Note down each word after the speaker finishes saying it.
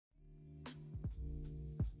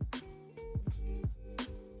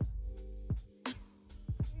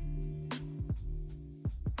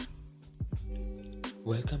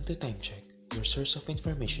Welcome to Timecheck, your source of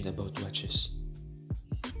information about watches.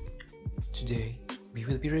 Today, we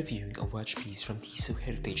will be reviewing a watch piece from Tissot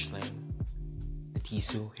Heritage line, the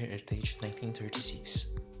Tissot Heritage 1936.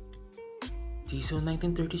 Tissot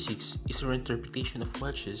 1936 is a reinterpretation of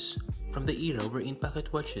watches from the era wherein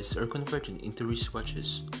pocket watches are converted into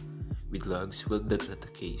wristwatches, with lugs welded at the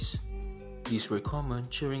case. These were common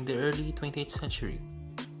during the early 20th century,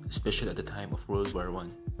 especially at the time of World War I,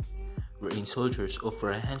 wherein soldiers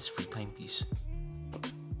offer a hands-free timepiece.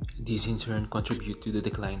 These in turn contribute to the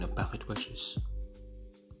decline of pocket watches.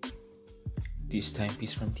 This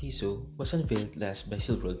timepiece from Tissot was unveiled last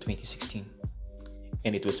Baselworld 2016,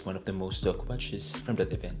 and it was one of the most stock watches from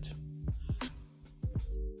that event.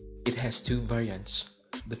 It has two variants,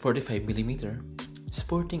 the 45mm,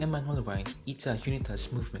 sporting a manual wind Eta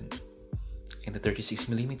Unitas movement, and the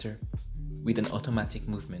 36mm, with an automatic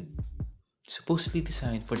movement, supposedly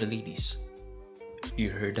designed for the ladies. You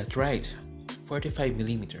heard that right,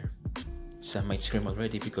 45mm. Some might scream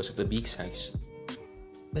already because of the big size.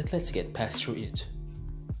 But let's get past through it.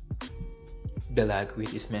 The lag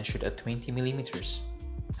width is measured at 20mm.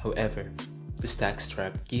 However, the stack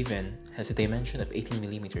strap given has a dimension of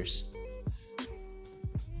 18mm.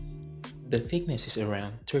 The thickness is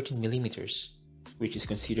around 13mm, which is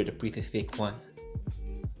considered a pretty thick one.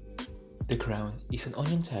 The crown is an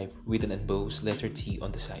onion type with an embossed letter T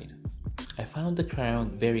on the side. I found the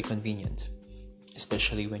crown very convenient,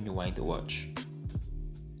 especially when you wind the watch.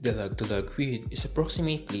 The lug-to-lug width is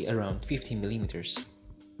approximately around 15mm.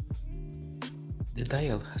 The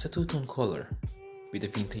dial has a two-tone color, with the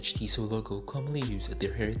vintage Tissot logo commonly used at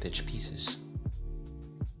their heritage pieces.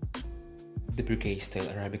 The brigade-style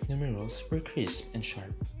Arabic numerals were crisp and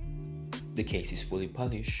sharp. The case is fully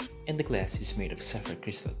polished, and the glass is made of sapphire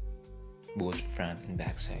crystal, both front and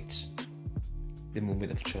back sides. The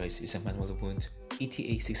movement of choice is a manual wound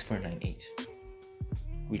ETA 6498,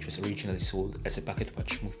 which was originally sold as a pocket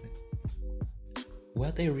watch movement.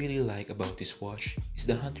 What I really like about this watch is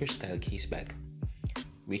the hunter-style case back,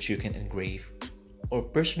 which you can engrave or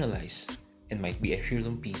personalize and might be a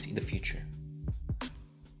heirloom piece in the future.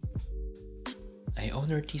 I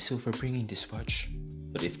honor Tissot for bringing this watch,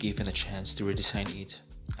 but if given a chance to redesign it,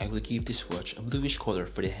 I will give this watch a bluish color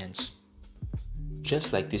for the hands.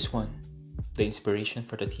 Just like this one, the inspiration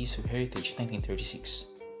for the Tissot Heritage 1936.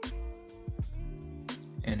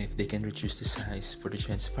 And if they can reduce the size for the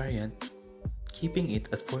gents variant, keeping it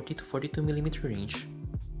at 40 to 42mm range,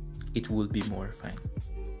 it would be more fine.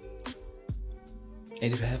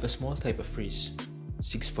 And you have a small type of frizz,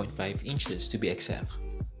 6.5 inches to be exact,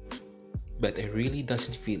 but I really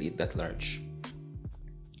doesn't feel it that large.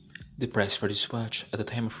 The price for this watch at the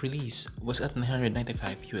time of release was at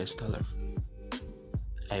 $995 US.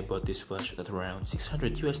 I bought this watch at around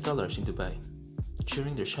 $600 US in Dubai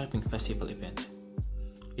during their shopping festival event.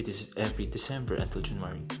 It is every December until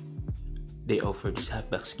January. They offer this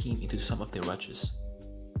halfback scheme into some of their watches.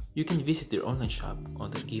 You can visit their online shop on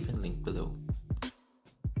the given link below.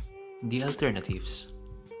 The alternatives.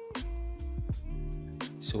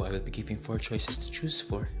 So I will be giving 4 choices to choose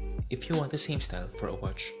for if you want the same style for a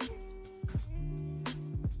watch.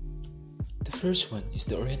 The first one is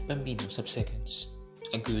the Orient Bambino Sub-Seconds,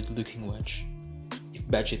 a good looking watch. If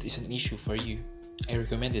budget is an issue for you, I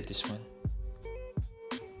recommended this one.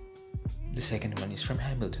 The second one is from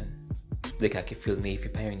Hamilton, the khaki filled navy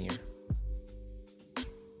Pioneer.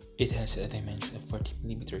 It has a dimension of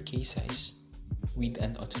 40mm case size with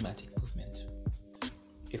an automatic movement.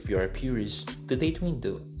 If you are a purist, the date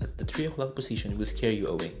window at the 3 o'clock position will scare you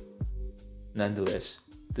away. Nonetheless,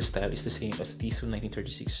 the style is the same as the Tissot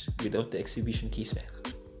 1936 without the exhibition case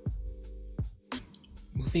back.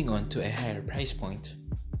 Moving on to a higher price point,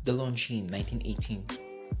 the Longines 1918.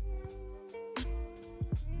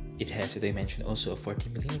 It has a dimension also of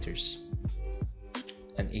 40mm,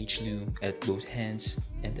 an H loom at both hands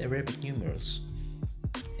and Arabic numerals,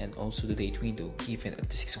 and also the date window given at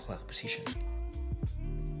the 6 o'clock position.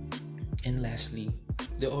 And lastly,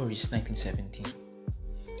 the Oris 1917.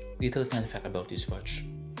 Little fun fact about this watch.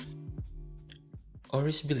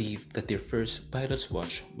 Oris believed that their first pilot's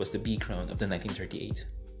watch was the B crown of the 1938.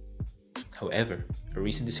 However, a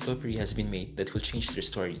recent discovery has been made that will change their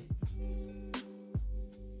story.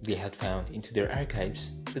 They had found into their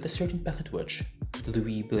archives that a certain pocket watch, the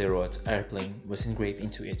Louis Blériot airplane, was engraved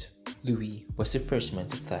into it. Louis was the first man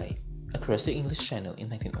to fly across the English Channel in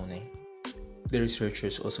 1909. The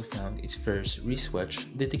researchers also found its first wristwatch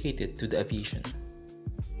dedicated to the aviation.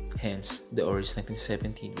 Hence, the Oris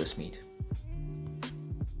 1917 was made.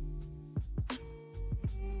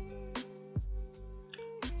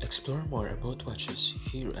 Explore more about watches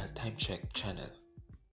here at Timecheck channel.